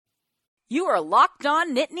You are Locked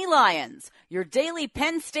On Nittany Lions, your daily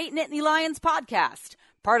Penn State Nittany Lions podcast,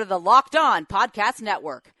 part of the Locked On Podcast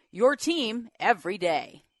Network, your team every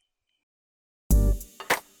day.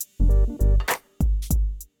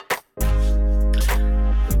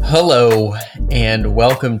 Hello, and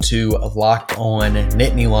welcome to Locked On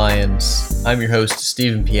Nittany Lions. I'm your host,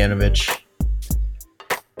 Steven Pianovich.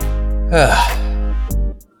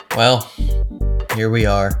 Well, here we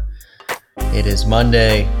are. It is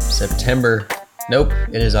Monday, October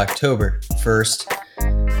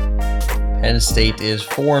 1st. Penn State is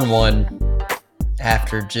 4-1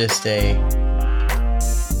 after just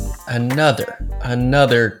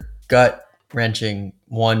another gut-wrenching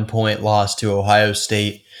 1-point loss to Ohio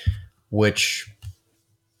State, which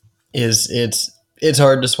is it's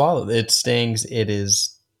hard to swallow. It stings.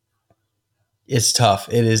 It's tough.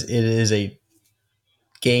 It is a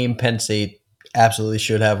game Penn State absolutely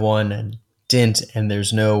should have won and didn't, and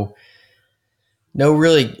there's no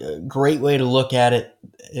really great way to look at it.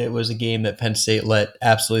 It was a game that Penn State let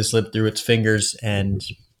absolutely slip through its fingers and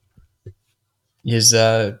is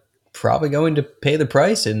probably going to pay the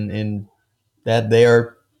price in that they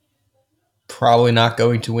are probably not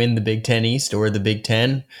going to win the Big Ten East or the Big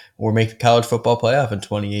Ten or make the college football playoff in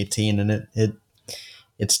 2018. And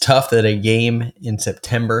it's tough that a game in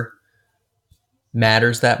September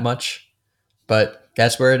matters that much, but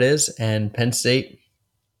that's where it is. And Penn State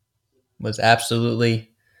was absolutely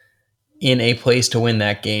in a place to win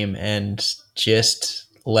that game and just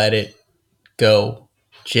let it go,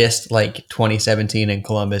 just like 2017 in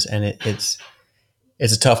Columbus. And it's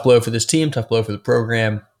a tough blow for this team, tough blow for the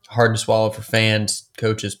program, hard to swallow for fans,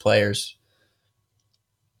 coaches, players.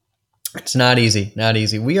 It's not easy.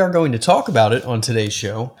 We are going to talk about it on today's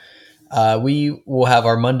show. We will have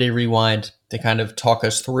our Monday Rewind to kind of talk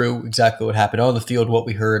us through exactly what happened on the field, what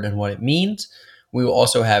we heard, and what it means. We will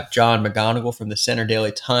also have John McGonigal from the Center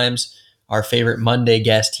Daily Times, our favorite Monday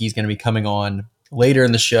guest. He's going to be coming on later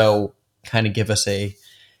in the show, kind of give us a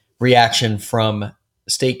reaction from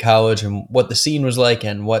State College and what the scene was like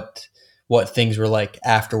and what things were like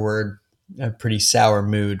afterward. A pretty sour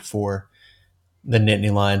mood for the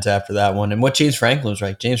Nittany Lions after that one. And what James Franklin was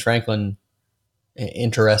like. James Franklin,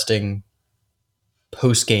 interesting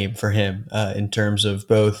post-game for him in terms of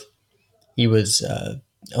both he was a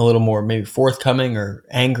little more maybe forthcoming or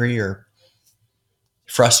angry or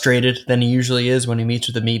frustrated than he usually is when he meets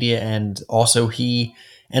with the media, and also he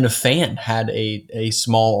and a fan had a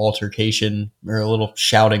small altercation or a little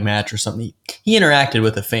shouting match or something. He interacted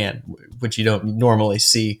with a fan, which you don't normally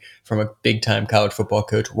see from a big-time college football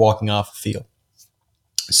coach walking off the field.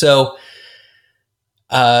 So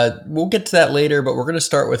we'll get to that later, but we're going to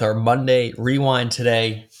start with our Monday Rewind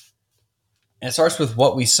today. And it starts with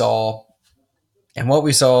what we saw. And what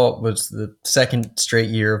we saw was the second straight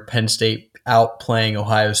year of Penn State outplaying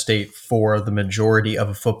Ohio State for the majority of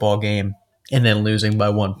a football game and then losing by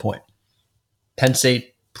 1 point. Penn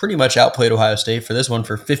State pretty much outplayed Ohio State for this one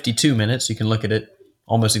for 52 minutes. You can look at it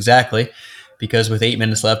almost exactly because with 8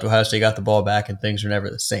 minutes left, Ohio State got the ball back and things were never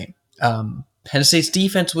the same. Penn State's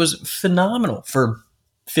defense was phenomenal for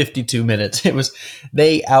 52 minutes.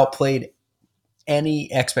 They outplayed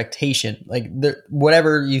any expectation. Like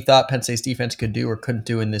whatever you thought Penn State's defense could do or couldn't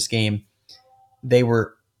do in this game, they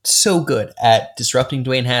were so good at disrupting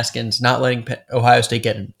Dwayne Haskins, not letting Ohio State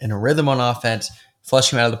get in a rhythm on offense,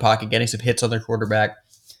 flushing him out of the pocket, getting some hits on their quarterback.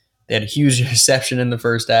 They had a huge reception in the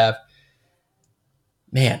first half.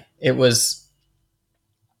 Man, they were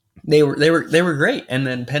great. And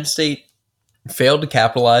then Penn State failed to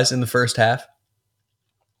capitalize in the first half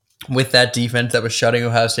with that defense that was shutting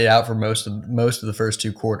Ohio State out for most of the first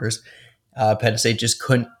two quarters. Penn State just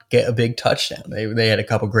couldn't get a big touchdown. They had a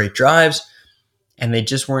couple great drives, and they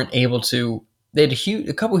just weren't able to. They had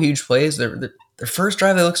a couple huge plays. Their first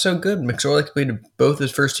drive, they looked so good. McSorley completed both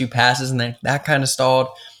his first two passes, and that kind of stalled.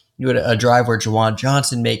 You had a drive where Juwan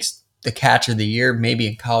Johnson makes the catch of the year, maybe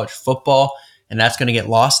in college football, and that's going to get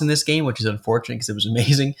lost in this game, which is unfortunate because it was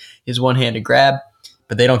amazing. His one-handed grab.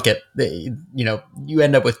 But they don't get, you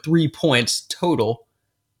end up with 3 points total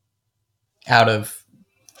out of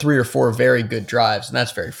 3 or 4 very good drives, and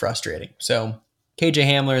that's very frustrating. So KJ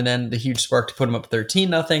Hamler and then the huge spark to put him up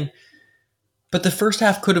 13-0. But the first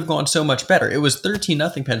half could have gone so much better. It was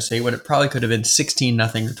 13-0 Penn State when it probably could have been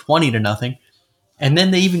 16-0 or 20-0. And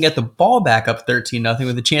then they even get the ball back up 13-0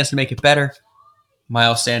 with a chance to make it better.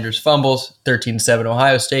 Miles Sanders fumbles, 13-7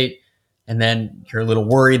 Ohio State. And then you're a little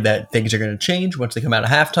worried that things are going to change once they come out of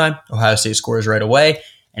halftime. Ohio State scores right away.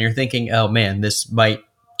 And you're thinking, oh, man, this might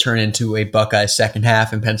turn into a Buckeye second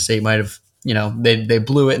half. And Penn State might have, they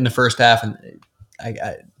blew it in the first half. And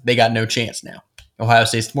they got no chance now. Ohio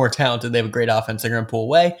State's more talented. They have a great offense. They're going to pull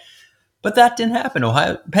away. But that didn't happen.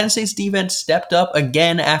 Penn State's defense stepped up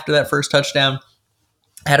again after that first touchdown,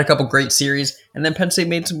 had a couple great series, and then Penn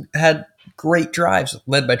State had great drives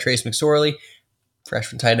led by Trace McSorley.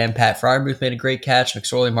 Freshman tight end Pat Freiermuth made a great catch.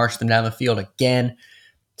 McSorley marched them down the field again,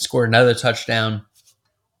 scored another touchdown.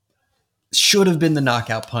 Should have been the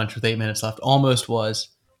knockout punch with 8 minutes left. Almost was.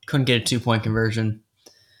 Couldn't get a 2-point conversion.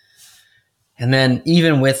 And then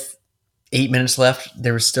even with 8 minutes left,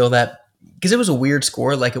 there was still that, because it was a weird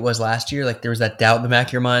score like it was last year. Like there was that doubt in the back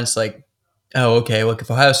of your mind. It's like, oh, okay, look,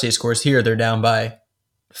 if Ohio State scores here, they're down by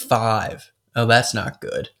 5. Oh, that's not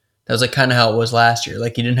good. That was like kind of how it was last year.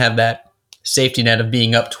 Like you didn't have that safety net of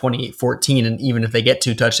being up 28-14, and even if they get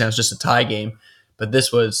 2 touchdowns, just a tie game. But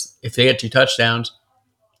this was, if they get 2 touchdowns,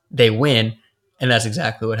 they win, and that's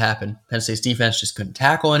exactly what happened. Penn State's defense just couldn't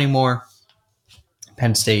tackle anymore.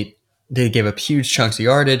 Penn State did give up huge chunks of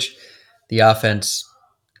yardage. The offense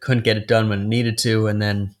couldn't get it done when it needed to, and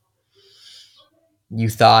then you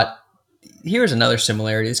thought, here's another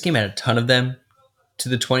similarity. This game had a ton of them to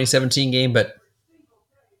the 2017 game, but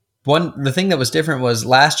the thing that was different was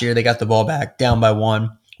last year they got the ball back down by 1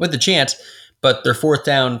 with the chance, but their 4th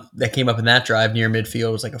down that came up in that drive near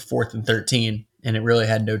midfield was like a 4th and 13, and it really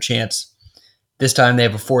had no chance. This time they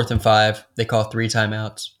have a 4th and 5. They call 3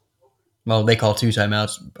 timeouts. Well, they call 2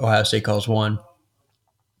 timeouts. Ohio State calls 1.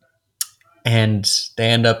 And they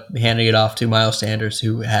end up handing it off to Miles Sanders,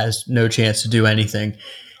 who has no chance to do anything.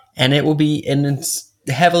 And it will be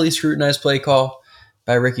a heavily scrutinized play call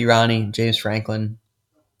by Ricky Rahne, James Franklin.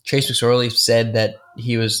 Trace McSorley said that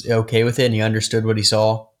he was okay with it and he understood what he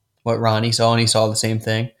saw, what Rahne saw, and he saw the same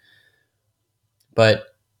thing. But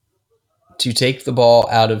to take the ball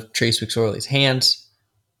out of Trace McSorley's hands,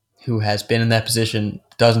 who has been in that position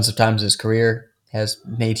dozens of times in his career, has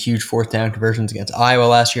made huge 4th down conversions against Iowa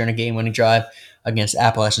last year on a game-winning drive, against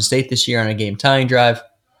Appalachian State this year on a game-tying drive.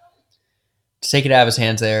 To take it out of his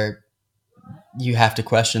hands there, you have to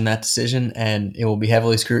question that decision, and it will be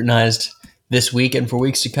heavily scrutinized this week and for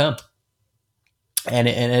weeks to come. And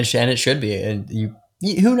it should be. And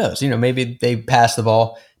who knows? Maybe they pass the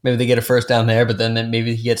ball. Maybe they get a 1st down there, but then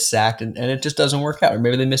maybe he gets sacked and it just doesn't work out. Or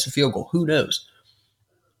maybe they miss a field goal. Who knows?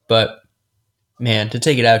 But, man, to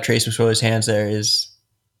take it out of Trace McSorley's hands there it is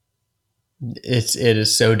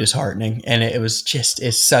so disheartening. And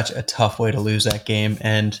it's such a tough way to lose that game.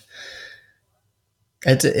 And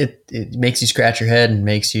it makes you scratch your head and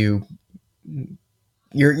makes you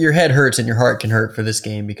your head hurts and your heart can hurt for this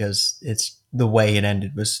game because it's the way it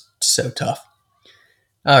ended was so tough.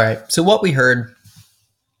 All right, so what we heard,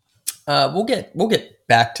 we'll get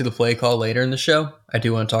back to the play call later in the show. I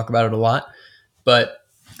do want to talk about it a lot, but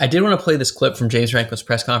I did want to play this clip from James Franklin's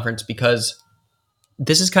press conference because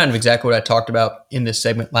this is kind of exactly what I talked about in this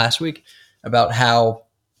segment last week about how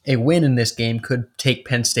a win in this game could take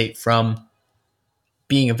Penn State from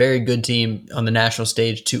being a very good team on the national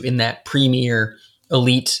stage to in that premier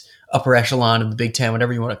elite upper echelon of the Big Ten,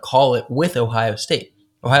 whatever you want to call it, with Ohio State.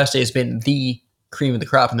 Ohio State has been the cream of the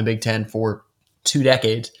crop in the Big Ten for 2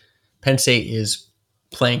 decades. Penn State is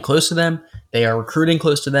playing close to them. They are recruiting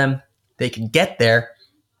close to them. They can get there,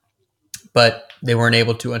 but they weren't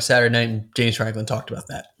able to on Saturday night, and James Franklin talked about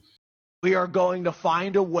that. We are going to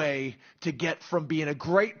find a way to get from being a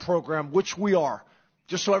great program, which we are,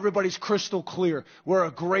 just so everybody's crystal clear, we're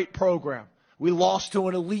a great program. We lost to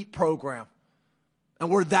an elite program, and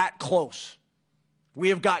we're that close. We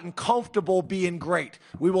have gotten comfortable being great.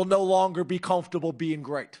 We will no longer be comfortable being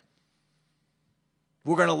great.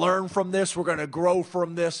 We're going to learn from this. We're going to grow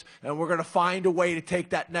from this. And we're going to find a way to take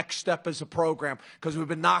that next step as a program because we've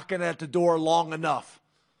been knocking at the door long enough.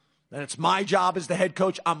 And it's my job as the head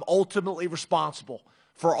coach. I'm ultimately responsible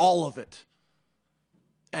for all of it.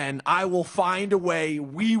 And I will find a way.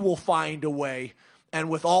 We will find a way. And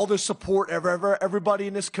with all the support of everybody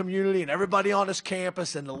in this community and everybody on this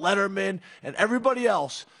campus and the lettermen and everybody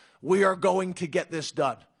else, we are going to get this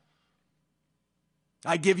done.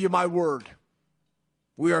 I give you my word.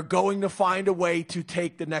 We are going to find a way to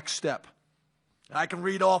take the next step. I can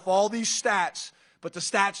read off all these stats, but the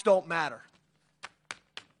stats don't matter.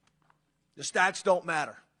 The stats don't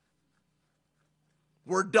matter.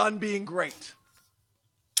 We're done being great.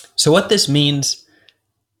 So what this means,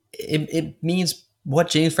 it means what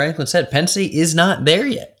James Franklin said. Penn State is not there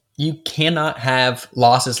yet. You cannot have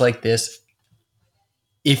losses like this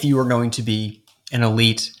if you are going to be an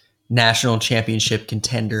elite national championship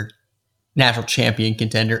contender, national champion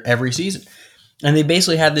contender every season. And they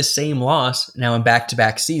basically have this same loss now in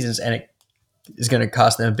back-to-back seasons, and it is going to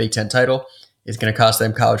cost them a Big Ten title. It's going to cost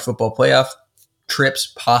them college football playoff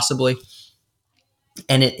trips, possibly.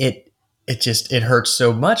 And it it hurts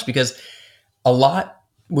so much because a lot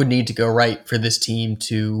would need to go right for this team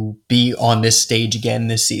to be on this stage again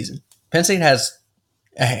this season. Penn State has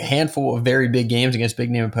a handful of very big games against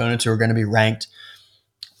big name opponents who are going to be ranked,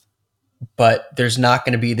 but there's not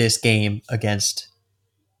going to be this game against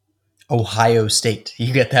Ohio State.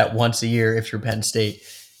 You get that once a year if you're Penn State.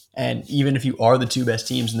 And even if you are the two best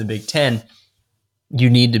teams in the Big Ten, you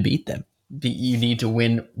need to beat them. You need to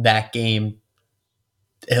win that game,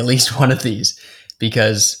 at least one of these,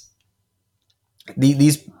 because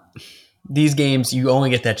these games, you only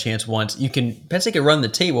get that chance once. Penn State can run the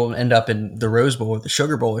table and end up in the Rose Bowl or the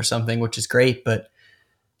Sugar Bowl or something, which is great, but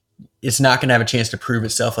it's not going to have a chance to prove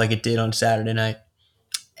itself like it did on Saturday night.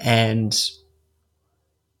 And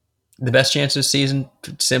the best chance this season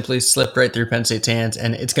simply slipped right through Penn State's hands,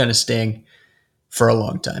 and it's going to sting for a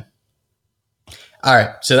long time. All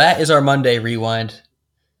right, so that is our Monday Rewind.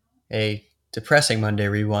 A depressing Monday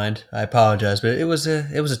Rewind. I apologize, but it was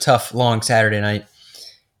a tough, long Saturday night.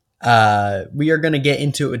 We are going to get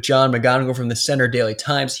into it with John McGonigal from the Center Daily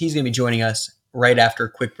Times. He's going to be joining us right after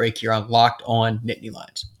a quick break here on Locked On Nittany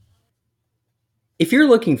Lions. If you're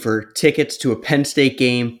looking for tickets to a Penn State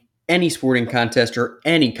game, any sporting contest, or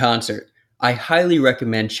any concert, I highly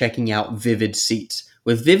recommend checking out Vivid Seats.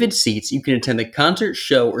 With Vivid Seats, you can attend the concert,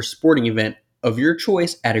 show, or sporting event of your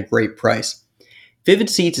choice at a great price.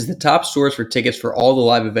 Vivid Seats is the top source for tickets for all the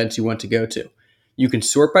live events you want to go to. You can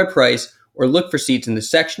sort by price or look for seats in the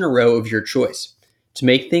section or row of your choice. To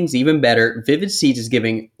make things even better, Vivid Seats is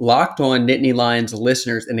giving Locked On Nittany Lions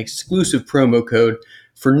listeners an exclusive promo code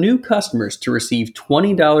for new customers to receive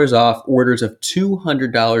 $20 off orders of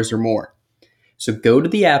 $200 or more. So go to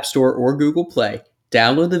the App Store or Google Play,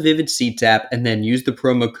 download the Vivid Seats app, and then use the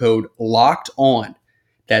promo code LOCKEDON.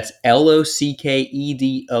 That's LOCKEDON,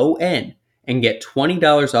 and get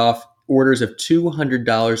 $20 off orders of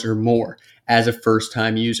 $200 or more as a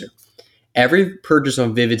first-time user. Every purchase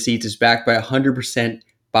on Vivid Seats is backed by a 100%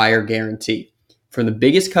 buyer guarantee. From the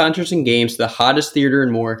biggest concerts and games to the hottest theater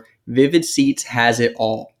and more, Vivid Seats has it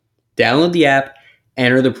all. Download the app,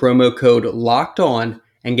 enter the promo code LOCKEDON,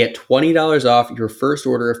 and get $20 off your first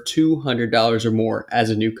order of $200 or more as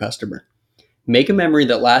a new customer. Make a memory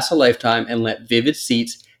that lasts a lifetime and let Vivid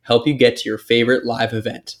Seats help you get to your favorite live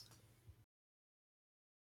event.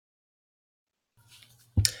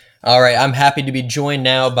 All right, I'm happy to be joined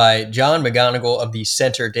now by John McGonigal of the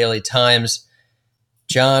Center Daily Times.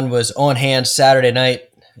 John was on hand Saturday night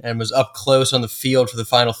and was up close on the field for the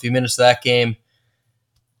final few minutes of that game.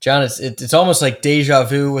 John, it's almost like deja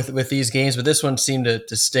vu with these games, but this one seemed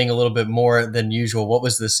to sting a little bit more than usual. What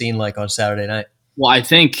was the scene like on Saturday night? Well, I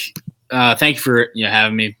think thank you for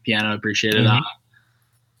having me, Piano. I appreciate it. Mm-hmm.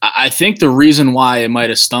 I think the reason why it might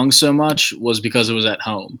have stung so much was because it was at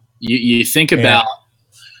home. You think about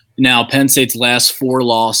now Penn State's last 4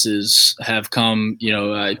 losses have come,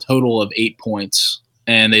 a total of 8 points,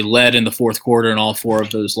 and they led in the fourth quarter in all 4 of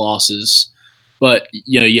those losses. But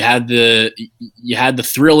you had the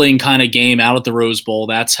thrilling kind of game out at the Rose Bowl.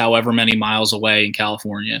 That's however many miles away in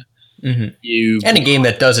California. Mm-hmm. And a game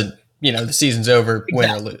that doesn't, the season's over, win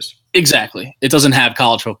or lose. Exactly. It doesn't have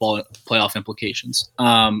college football playoff implications.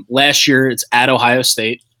 Last year, it's at Ohio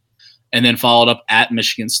State, and then followed up at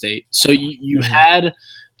Michigan State. So you had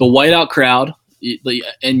the whiteout crowd,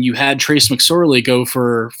 and you had Trace McSorley go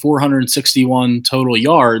for 461 total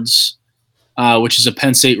yards, which is a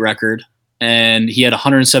Penn State record. And he had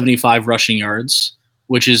 175 rushing yards,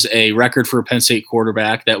 which is a record for a Penn State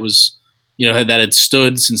quarterback that was, that had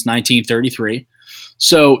stood since 1933.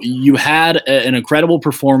 So you had an incredible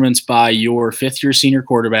performance by your fifth-year senior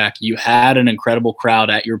quarterback. You had an incredible crowd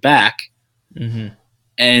at your back. Mm-hmm.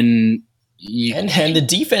 And the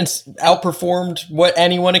defense outperformed what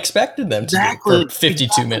anyone expected them to do for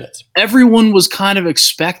 52 minutes. Everyone was kind of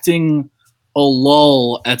expecting a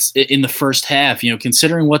lull in the first half,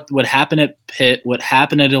 considering what happened at Pitt, what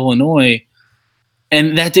happened at Illinois,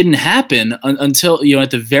 and that didn't happen until,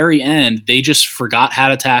 at the very end, they just forgot how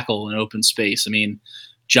to tackle in open space. I mean,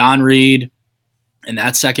 John Reed and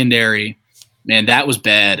that secondary, man, that was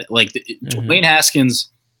bad. Like, Dwayne Haskins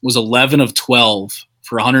was 11 of 12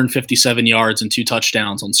 for 157 yards and 2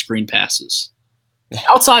 touchdowns on screen passes.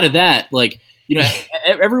 Outside of that,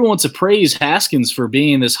 everyone wants to praise Haskins for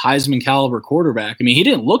being this Heisman caliber quarterback. I mean, he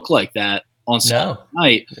didn't look like that on Saturday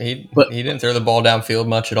night. He didn't throw the ball downfield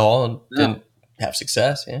much at all and didn't have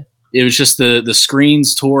success. Yeah, it was just the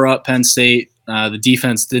screens tore up Penn State. The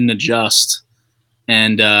defense didn't adjust.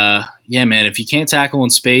 And, man, if you can't tackle in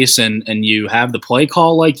space and you have the play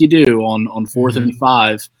call like you do on 4th and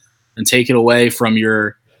 5 and take it away from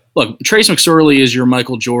your look, Trace McSorley is your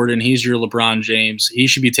Michael Jordan. He's your LeBron James. He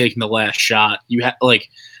should be taking the last shot.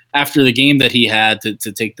 After the game that he had to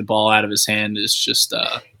take the ball out of his hand is just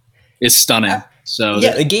is stunning. So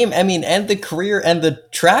yeah, the game, I mean, and the career and the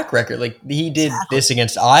track record. Like, he did this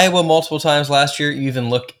against Iowa multiple times last year. You even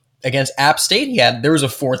look against App State. There was a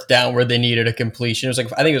fourth down where they needed a completion. It was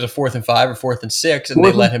like, I think it was a 4th and 5 or 4th and 6, and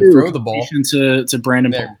they let him throw the ball to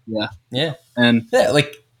Brandon Paul. Yeah, and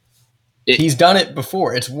he's done it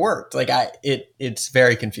before. It's worked. It's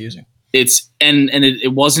very confusing.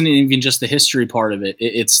 It wasn't even just the history part of it.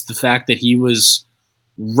 It's the fact that he was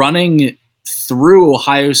running through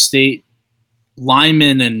Ohio State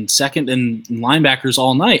linemen and second and linebackers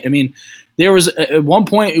all night. I mean, there was at one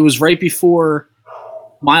point, it was right before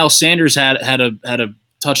Miles Sanders had a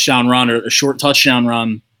touchdown run, or a short touchdown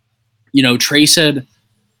run. Trace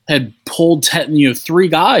had pulled 3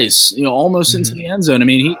 guys, almost into the end zone. I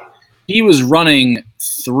mean, he was running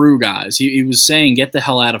through guys. He was saying, "Get the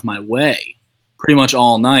hell out of my way," pretty much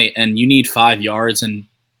all night. And you need 5 yards. And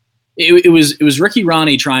it was Ricky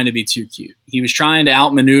Ronnie trying to be too cute. He was trying to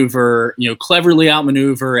outmaneuver, cleverly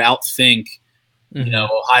outmaneuver, outthink, Greg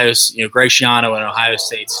Schiano and Ohio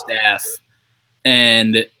State staff.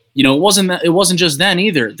 And it wasn't just then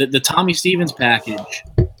either. The Tommy Stevens package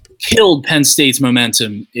killed Penn State's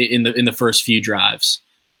momentum in the first few drives.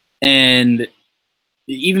 And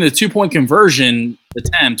even the 2-point conversion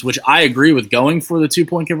attempt, which I agree with, going for the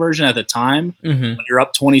 2-point conversion at the time when you're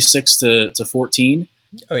up 26 to 14.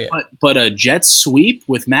 Oh yeah. But a jet sweep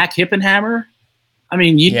with Mac Hippenhammer, I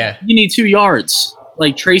mean, you need 2 yards.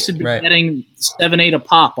 Like, Trace had been getting 7-8 a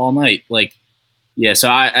pop all night.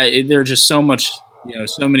 So there's just so much,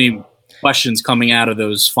 so many questions coming out of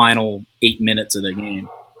those final 8 minutes of the game.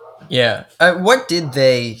 Yeah. What did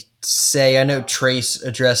they say? I know Trace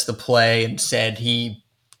addressed the play and said he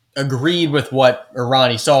agreed with what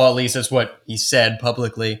Ronnie saw. At least that's what he said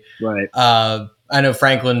publicly. Right. I know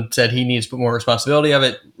Franklin said he needs to put more responsibility of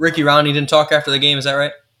it. Ricky Ronnie didn't talk after the game. Is that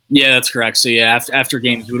right? Yeah, that's correct. So after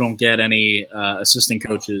games, we don't get any assistant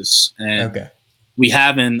coaches, and we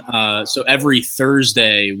haven't. So every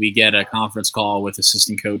Thursday we get a conference call with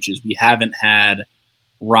assistant coaches. We haven't had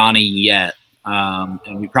Ronnie yet,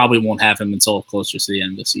 and we probably won't have him until closer to the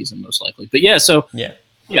end of the season, most likely. But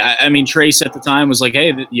I mean, Trace at the time was like,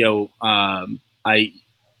 "Hey,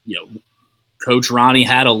 Coach Ronnie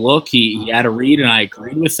had a look. He had a read, and I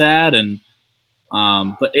agreed with that." And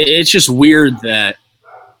but it's just weird that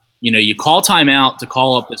you call timeout to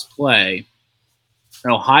call up this play.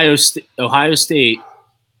 Ohio State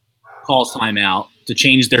calls timeout to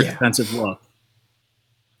change their defensive look,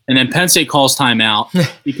 and then Penn State calls timeout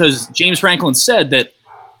because James Franklin said that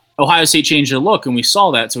Ohio State changed their look, and we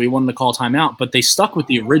saw that, so we wanted to call timeout. But they stuck with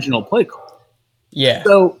the original play call. Yeah.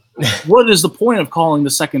 So what is the point of calling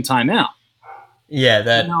the second timeout? Yeah,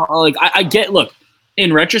 that I get. Look,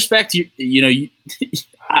 in retrospect,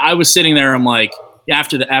 I was sitting there. I'm like,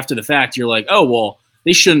 after the fact, you're like, oh well,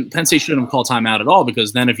 Penn State shouldn't have called timeout at all,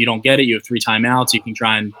 because then if you don't get it, you have 3 timeouts. You can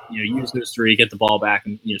try and use those 3, get the ball back,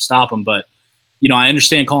 and stop them. But I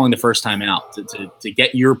understand calling the first timeout to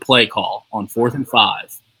get your play call on 4th and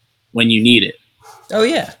 5 when you need it. Oh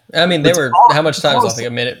yeah, I mean how much time was left? Like a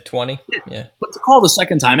minute 20. Yeah, but to call the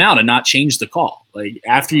second timeout and not change the call,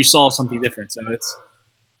 after you saw something different. So it's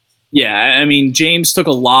I mean, James took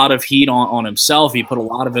a lot of heat on himself. He put a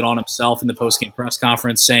lot of it on himself in the post-game press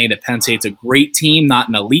conference, saying that Penn State's a great team, not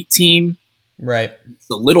an elite team. Right. It's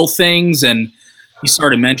the little things, and he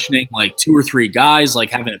started mentioning 2 or 3 guys,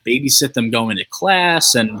 having to babysit them going to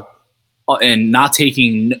class, and not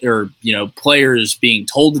taking, or players being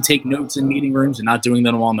told to take notes in meeting rooms and not doing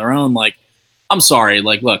them on their own. I'm sorry,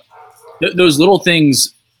 look, those little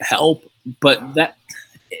things help, but that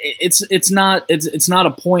it's not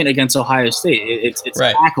a point against Ohio State. It's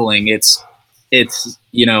tackling. It's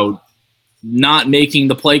not making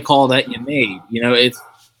the play call that you made. It's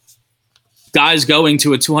guys going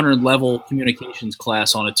to a 200 level communications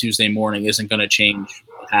class on a Tuesday morning isn't going to change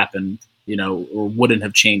what happened, or wouldn't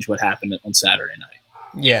have changed what happened on Saturday night.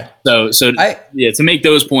 Yeah. So to make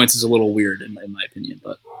those points is a little weird in my opinion,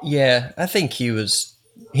 but yeah, I think he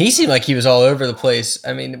seemed like he was all over the place.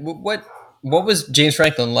 I mean, what was James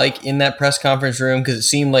Franklin like in that press conference room? Because it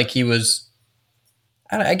seemed like he was,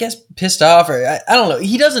 I guess, pissed off, or I don't know.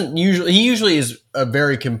 He usually is a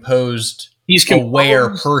very composed,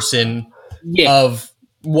 aware person of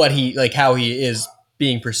what how he is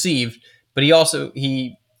being perceived. But he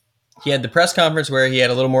had the press conference where he had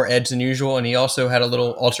a little more edge than usual, and he also had a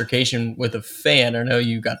little altercation with a fan. I know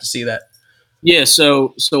you got to see that. Yeah,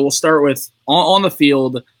 so we'll start with on the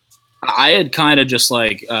field. I had kind of just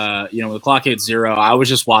like, when the clock hit 0, I was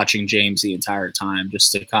just watching James the entire time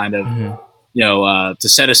just to kind of, to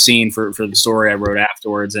set a scene for the story I wrote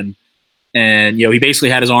afterwards. And he basically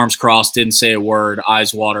had his arms crossed, didn't say a word,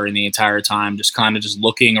 eyes watering the entire time, just kind of just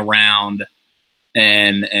looking around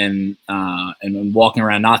and walking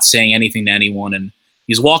around, not saying anything to anyone. And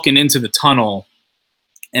he's walking into the tunnel,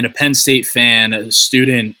 and a Penn State fan, a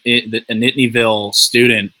student, a Nittanyville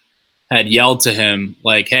student, had yelled to him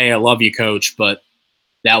like, "Hey, I love you, coach, but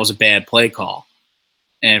that was a bad play call."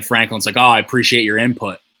 And Franklin's like, "Oh, I appreciate your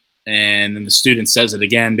input." And then the student says it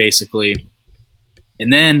again, basically.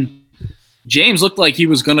 And then James looked like he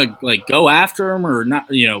was gonna like go after him or not,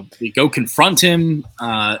 go confront him.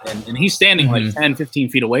 And he's standing like 10, 15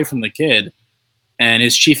 feet away from the kid, and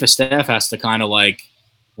his chief of staff has to kind of like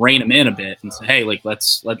rein him in a bit and say, "Hey, like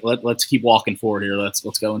let's keep walking forward here. Let's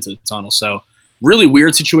go into the tunnel." So really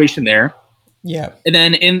weird situation there. Yeah. And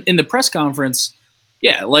then in the press conference,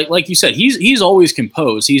 yeah, like you said, he's always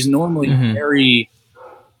composed. He's normally very,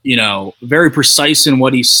 very precise in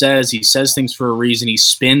what he says. He says things for a reason. He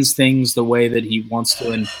spins things the way that he wants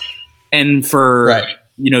to. And for,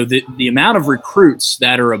 the amount of recruits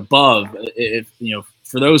that are above,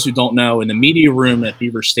 for those who don't know, in the media room at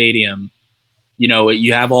Beaver Stadium,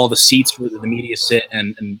 you have all the seats where the media sit,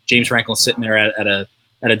 and James Franklin's sitting there at a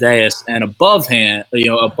dais, and above,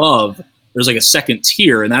 there's like a second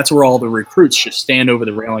tier, and that's where all the recruits just stand over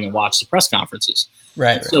the railing and watch the press conferences.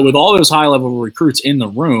 Right. So with all those high-level recruits in the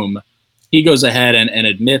room, he goes ahead and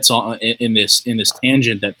admits in this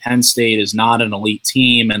tangent that Penn State is not an elite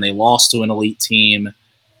team, and they lost to an elite team,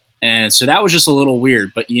 and so that was just a little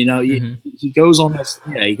weird. But he goes on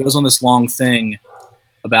this long thing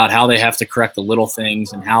about how they have to correct the little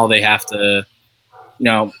things and how they have to,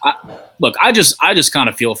 I just kind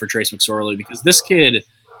of feel for Trace McSorley, because this kid,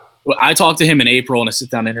 I talked to him in April in a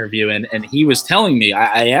sit-down interview, and he was telling me,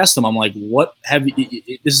 I asked him, I'm like,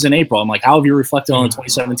 this is in April. I'm like, how have you reflected on the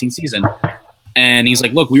 2017 season? And he's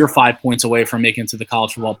like, look, we were 5 points away from making it to the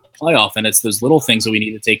college football playoff, and it's those little things that we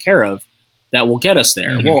need to take care of that will get us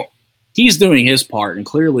there. Well, he's doing his part, and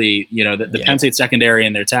clearly, the Penn State secondary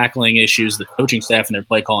and their tackling issues, the coaching staff and their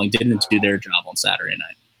play calling didn't do their job on Saturday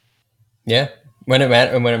night. Yeah, when it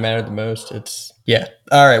mattered the most,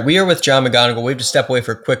 All right, we are with John McGonigal. We have to step away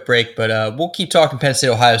for a quick break, but we'll keep talking Penn State,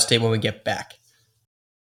 Ohio State when we get back.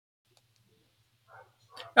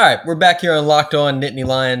 All right, we're back here on Locked On Nittany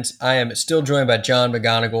Lions. I am still joined by John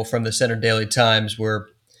McGonigal from the Center Daily Times. We're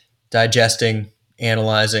digesting,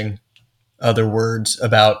 analyzing other words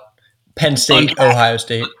about Penn State, Ohio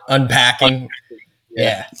State, unpacking.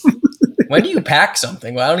 Yeah. When do you pack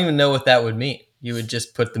something? Well, I don't even know what that would mean. You would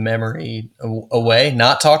just put the memory away,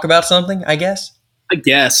 not talk about something, I guess? I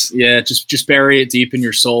guess, yeah. Just bury it deep in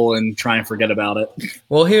your soul and try and forget about it.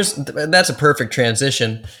 Well, that's a perfect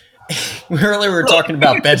transition. Earlier we were talking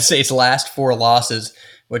about Penn State's last 4 losses,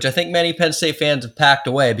 which I think many Penn State fans have packed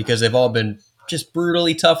away because they've all been just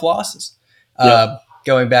brutally tough losses.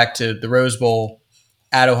 Going back to the Rose Bowl,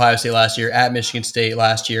 at Ohio State last year, at Michigan State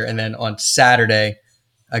last year, and then on Saturday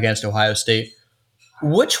against Ohio State.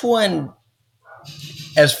 Which one,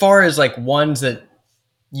 as far as like ones that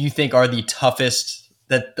you think are the toughest,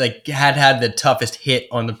 that like had the toughest hit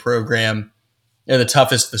on the program, or the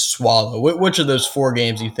toughest to swallow, which of those 4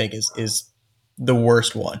 games you think is the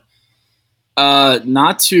worst one?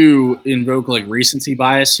 Not to invoke like recency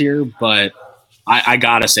bias here, but I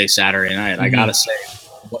gotta say Saturday night. I gotta say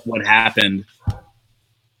what happened,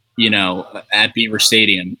 at Beaver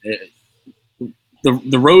Stadium.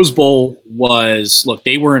 The Rose Bowl was, look,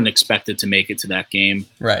 they weren't expected to make it to that game.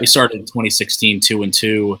 Right. They started in 2016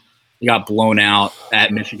 2-2. They got blown out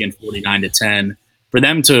at Michigan 49-10. For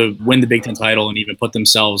them to win the Big Ten title and even put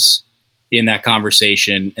themselves in that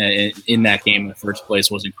conversation in that game in the first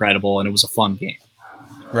place was incredible, and it was a fun game.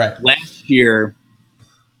 Right. Last year,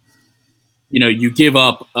 you give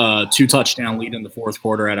up a 2-touchdown lead in the fourth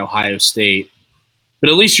quarter at Ohio State, but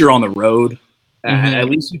at least you're on the road. At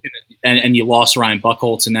least you can, and you lost Ryan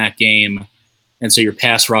Buchholz in that game, and so your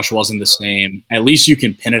pass rush wasn't the same. At least you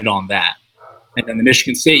can pin it on that. And then the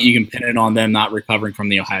Michigan State, you can pin it on them not recovering from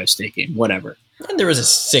the Ohio State game, whatever. And there was a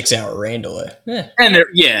 6-hour rain delay. And it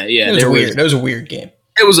was weird. It was a weird game.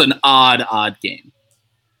 It was an odd game.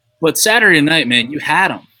 But Saturday night, man, you had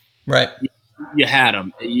them. Right. You had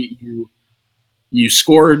them. You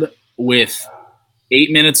scored with 8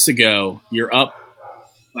 minutes to go. You're up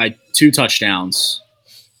by 2 touchdowns,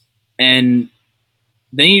 and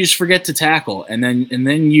then you just forget to tackle, and then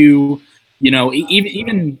even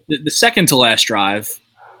the second to last drive,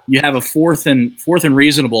 you have a fourth and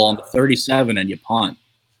reasonable on the 37, and you punt.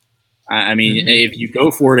 I mean, if you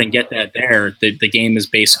go for it and get that there, the game is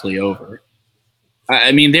basically over.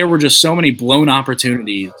 I mean, there were just so many blown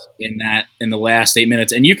opportunities in the last 8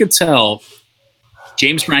 minutes, and you could tell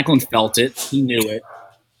James Franklin felt it. He knew it.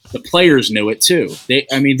 The players knew it too.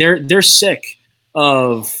 They're sick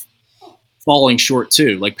of falling short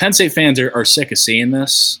too. Like, Penn State fans are sick of seeing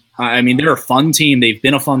this. I mean, they're a fun team. They've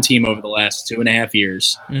been a fun team over the last 2.5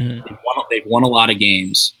 years. They've won a lot of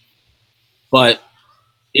games, but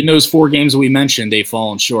in those 4 games that we mentioned, they've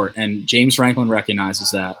fallen short, and James Franklin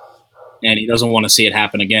recognizes that, and he doesn't want to see it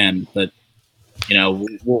happen again. But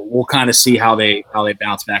we'll kind of see how they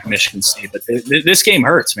bounce back Michigan State. But this game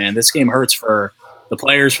hurts, man. This game hurts for the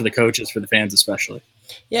players, for the coaches, for the fans especially.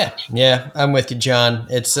 Yeah, I'm with you, John.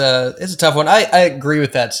 It's a tough one. I agree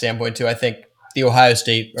with that standpoint too. I think the Ohio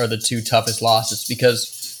State are the 2 toughest losses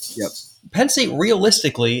because Penn State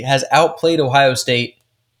realistically has outplayed Ohio State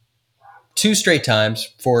 2 straight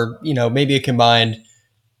times for maybe a combined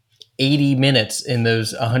 80 minutes in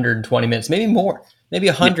those 120 minutes, maybe more, maybe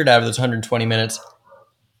 100 out of those 120 minutes,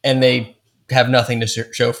 and they have nothing to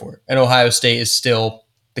show for it. And Ohio State is still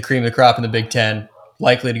the cream of the crop in the Big Ten,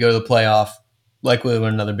 likely to go to the playoff, likely to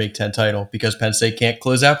win another Big Ten title because Penn State can't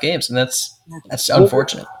close out games, and that's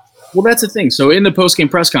unfortunate. Well, that's the thing. So in the post-game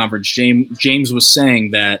press conference, James was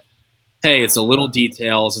saying that, hey, it's the little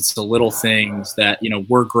details, it's the little things that,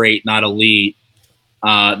 we're great, not elite.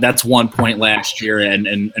 That's 1 point last year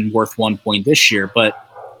and worth 1 point this year. But,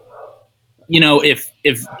 if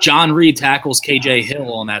John Reed tackles KJ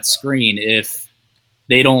Hill on that screen, if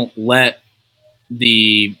they don't let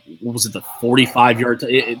the 45-yard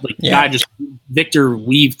guy just Victor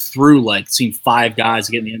weaved through seen 5 guys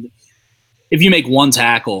get in the end. If you make one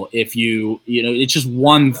tackle, if it's just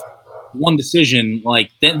one decision,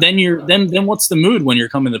 then what's the mood when you're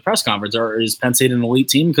coming to the press conference? Or is Penn State an elite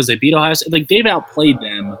team because they beat Ohio State? They've outplayed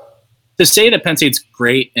them. To say that Penn State's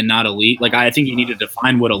great and not elite, I think you need to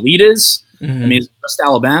define what elite is. I mean, is it just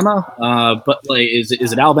Alabama? But is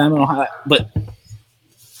it Alabama and Ohio? But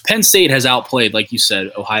Penn State has outplayed, like you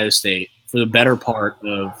said, Ohio State for the better part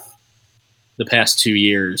of the past 2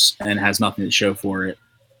 years and has nothing to show for it.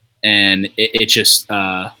 And it's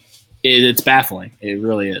baffling. It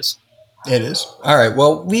really is. It is. All right.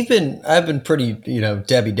 Well, I've been pretty,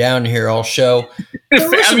 Debbie Down here all show. There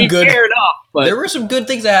were some good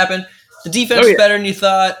things that happened. The defense was better than you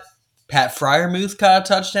thought. Pat Fryermuth caught a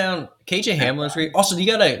touchdown. KJ Hamler's great. Also, do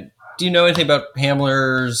you know anything about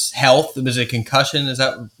Hamler's health? Was it a concussion? Is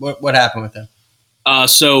that what happened with him?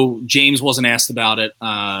 So James wasn't asked about it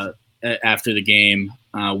after the game.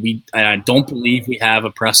 I don't believe we have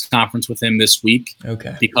a press conference with him this week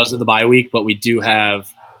because of the bye week, but we do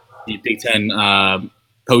have the Big Ten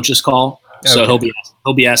coaches call, so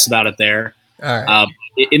he'll be asked about it there. All right.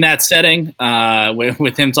 In that setting,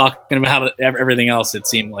 with him talking about everything else, it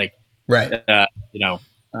seemed like lesser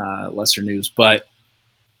news. But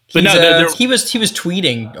he was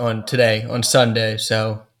tweeting on Sunday.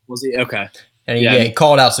 So was he okay? And he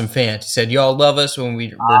called out some fans. He said, "Y'all love us when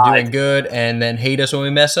we're doing good, and then hate us when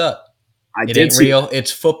we mess up. It ain't real.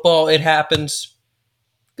 It's football. It happens."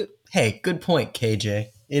 Hey, good point, KJ.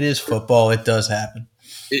 It is football. It does happen.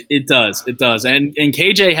 It does. It does. And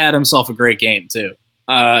KJ had himself a great game too.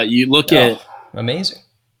 You look at amazing.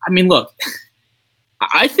 I mean, look.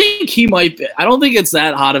 I think he might be. I don't think it's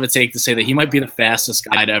that hot of a take to say that he might be the fastest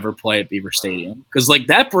guy to ever play at Beaver Stadium because,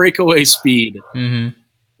 that breakaway speed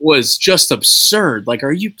was just absurd.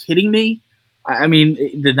 Are you kidding me? I mean,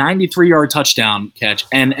 the 93-yard touchdown catch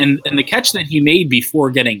and the catch that he made before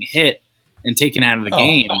getting hit and taken out of the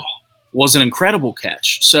game was an incredible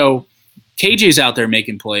catch. So KJ's out there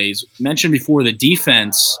making plays. Mentioned before, the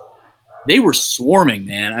defense, they were swarming,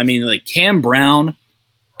 man. I mean, Cam Brown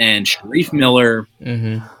and Sharif Miller,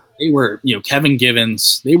 they were, Kevin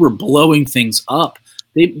Givens, they were blowing things up.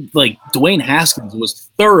 Dwayne Haskins was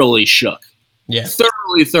thoroughly shook. Yeah.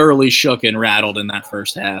 Thoroughly shook and rattled in that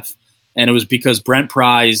first half. And it was because Brent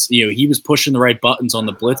Pryce, he was pushing the right buttons on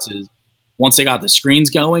the blitzes. Once they got the screens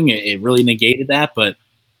going, it really negated that. But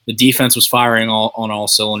the defense was firing on all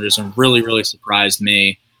cylinders and really, really surprised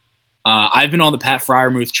me. I've been on the Pat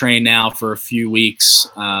Fryermuth train now for a few weeks,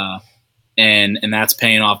 and that's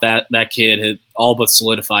paying off. That kid had all but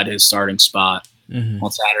solidified his starting spot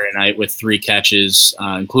on Saturday night with 3 catches,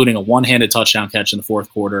 including a one-handed touchdown catch in the fourth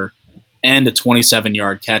quarter and a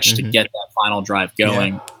 27-yard catch to get that final drive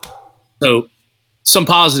going. Yeah. So some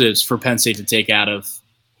positives for Penn State to take out of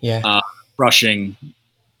rushing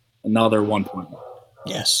another 1 point.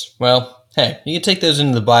 Yes. Well, hey, you can take those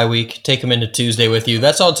into the bye week, take them into Tuesday with you.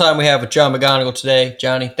 That's all the time we have with John McGonigal today.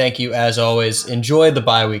 Johnny, thank you as always. Enjoy the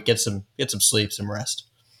bye week. Get some sleep, some rest.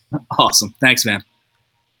 Awesome. Thanks, man.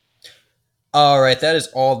 All right, that is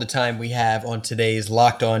all the time we have on today's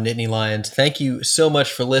Locked On Nittany Lions. Thank you so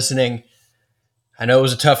much for listening. I know it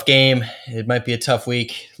was a tough game. It might be a tough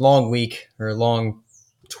week, or a long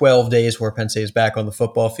 12 days where Penn State is back on the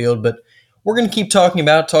football field, but we're going to keep talk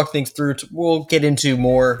things through. We'll get into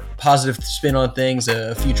more positive spin on things,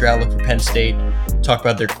 a future outlook for Penn State, talk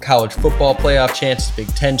about their college football playoff chances, Big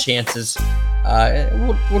Ten chances.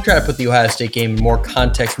 We'll try to put the Ohio State game in more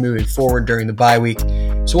context moving forward during the bye week.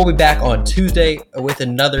 So we'll be back on Tuesday with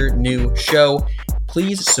another new show.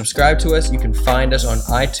 Please subscribe to us. You can find us on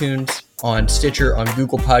iTunes, on Stitcher, on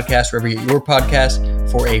Google Podcasts, wherever you get your podcast,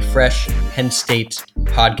 for a fresh Penn State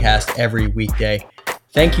podcast every weekday.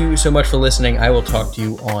 Thank you so much for listening. I will talk to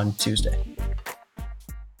you on Tuesday.